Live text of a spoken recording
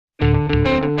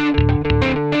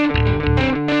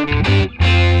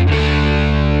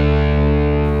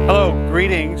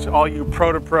to all you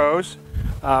Pro2Pros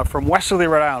from Westerly,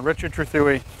 Rhode Island. Richard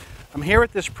Trethewey. I'm here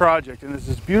at this project, and there's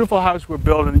this beautiful house we're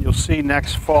building that you'll see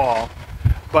next fall.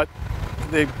 But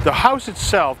the house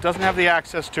itself doesn't have the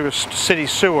access to a city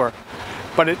sewer,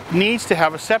 but it needs to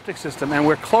have a septic system, and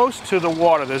we're close to the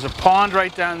water. There's a pond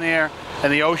right down there,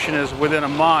 and the ocean is within a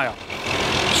mile.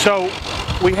 So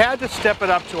we had to step it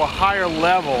up to a higher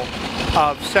level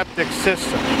of septic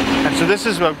system. And so this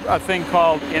is a thing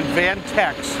called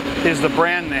Invantex is the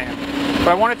brand name. But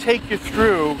I want to take you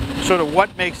through sort of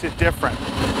what makes it different.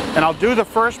 And I'll do the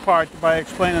first part by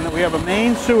explaining that we have a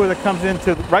main sewer that comes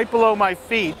into, right below my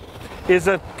feet, is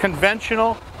a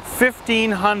conventional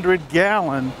 1,500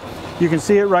 gallon, you can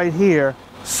see it right here,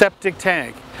 septic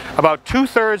tank. About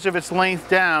 2/3 of its length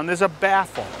down, there's a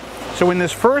baffle. So in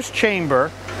this first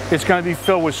chamber, it's going to be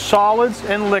filled with solids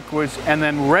and liquids and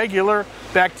then regular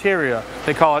bacteria.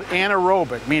 They call it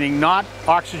anaerobic, meaning not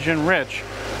oxygen rich.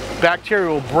 Bacteria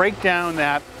will break down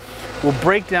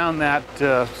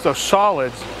those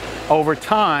solids over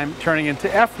time, turning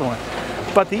into effluent.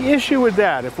 But the issue with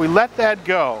that, if we let that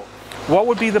go, what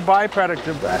would be the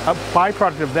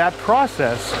byproduct of that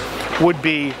process would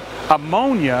be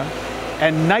ammonia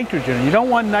and nitrogen. And you don't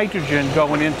want nitrogen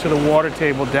going into the water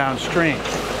table downstream.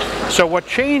 So what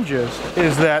changes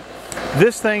is that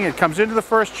this thing, it comes into the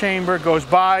first chamber, goes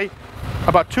by,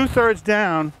 about 2/3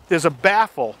 down, there's a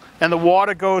baffle, and the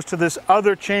water goes to this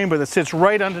other chamber that sits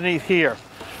right underneath here.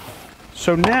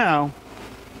 So now,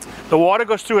 the water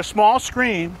goes through a small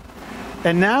screen,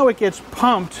 and now it gets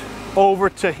pumped over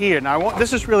to here. Now,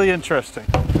 this is really interesting.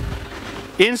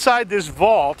 Inside this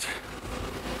vault,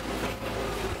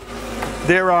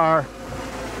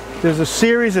 there's a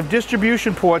series of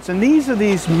distribution ports, and these are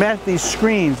these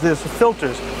screens, there's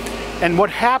filters. And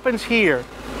what happens here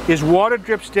is water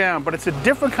drips down, but it's a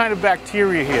different kind of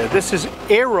bacteria here. This is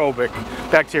aerobic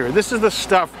bacteria. This is the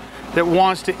stuff that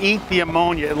wants to eat the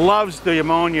ammonia. It loves the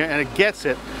ammonia and it gets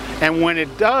it. And when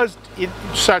it does, it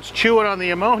starts chewing on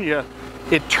the ammonia,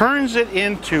 it turns it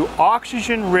into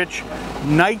oxygen-rich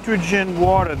nitrogen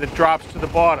water that drops to the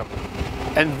bottom.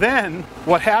 And then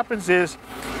what happens is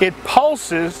it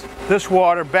pulses this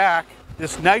water back,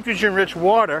 this nitrogen-rich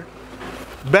water,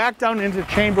 back down into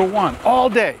chamber one all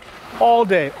day, all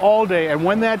day, all day. And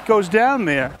when that goes down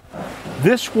there,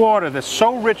 this water that's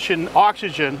so rich in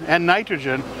oxygen and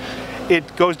nitrogen,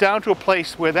 it goes down to a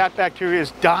place where that bacteria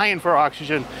is dying for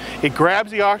oxygen. It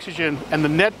grabs the oxygen, and the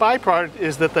net byproduct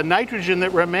is that the nitrogen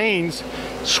that remains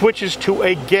switches to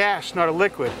a gas, not a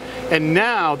liquid. And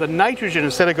now the nitrogen,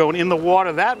 instead of going in the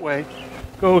water that way,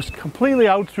 goes completely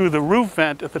out through the roof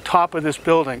vent at the top of this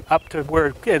building, up to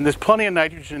where, and there's plenty of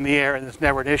nitrogen in the air, and it's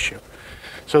never an issue.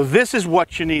 So this is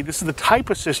what you need. This is the type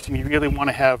of system you really want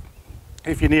to have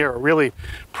if you're near a really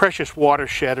precious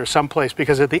watershed or someplace,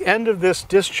 because at the end of this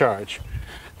discharge,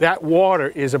 that water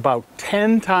is about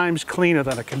 10 times cleaner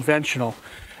than a conventional,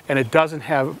 and it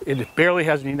barely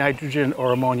has any nitrogen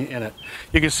or ammonia in it.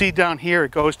 You can see down here it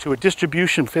goes to a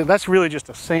distribution pit. That's really just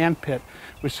a sand pit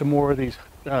with some more of these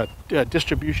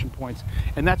distribution points,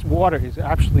 and that water is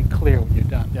absolutely clear when you're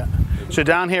done. Yeah. So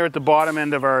down here at the bottom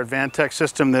end of our Invantex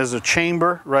system, there's a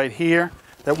chamber right here.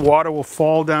 That water will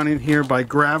fall down in here by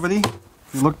gravity.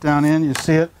 You look down in, you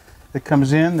see it. It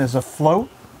comes in, there's a float.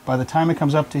 By the time it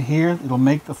comes up to here, it'll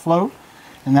make the float,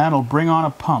 and that'll bring on a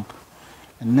pump.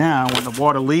 And now, when the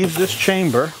water leaves this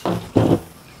chamber,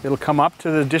 it'll come up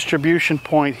to the distribution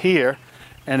point here,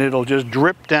 and it'll just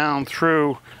drip down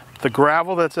through the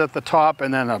gravel that's at the top,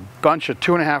 and then a bunch of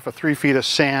 2.5 or 3 feet of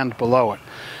sand below it.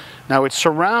 Now, it's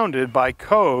surrounded by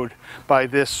code by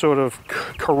this sort of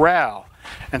corral.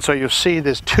 And so you'll see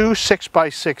there's 2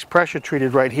 6x6 pressure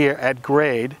treated right here at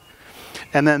grade.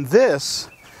 And then this,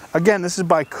 again, this is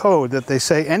by code that they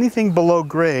say anything below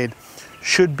grade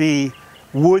should be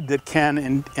wood that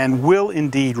can and will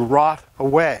indeed rot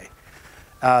away.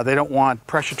 They don't want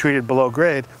pressure treated below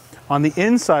grade. On the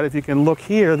inside, if you can look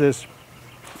here, there's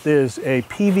a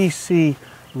PVC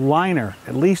liner,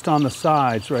 at least on the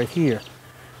sides right here.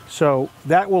 So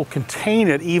that will contain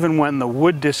it even when the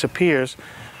wood disappears.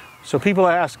 So people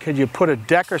ask, could you put a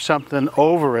deck or something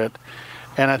over it?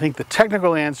 And I think the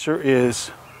technical answer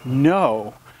is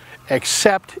no,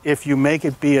 except if you make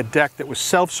it be a deck that was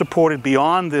self-supported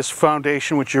beyond this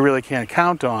foundation, which you really can't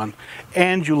count on,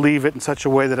 and you leave it in such a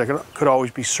way that it could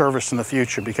always be serviced in the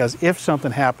future. Because if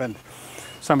something happened,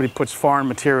 somebody puts foreign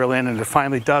material in and it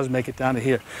finally does make it down to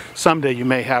here, someday you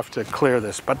may have to clear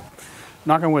this. But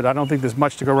knock on wood, I don't think there's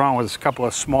much to go wrong with this couple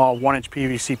of small 1-inch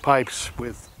PVC pipes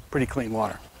with pretty clean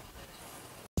water.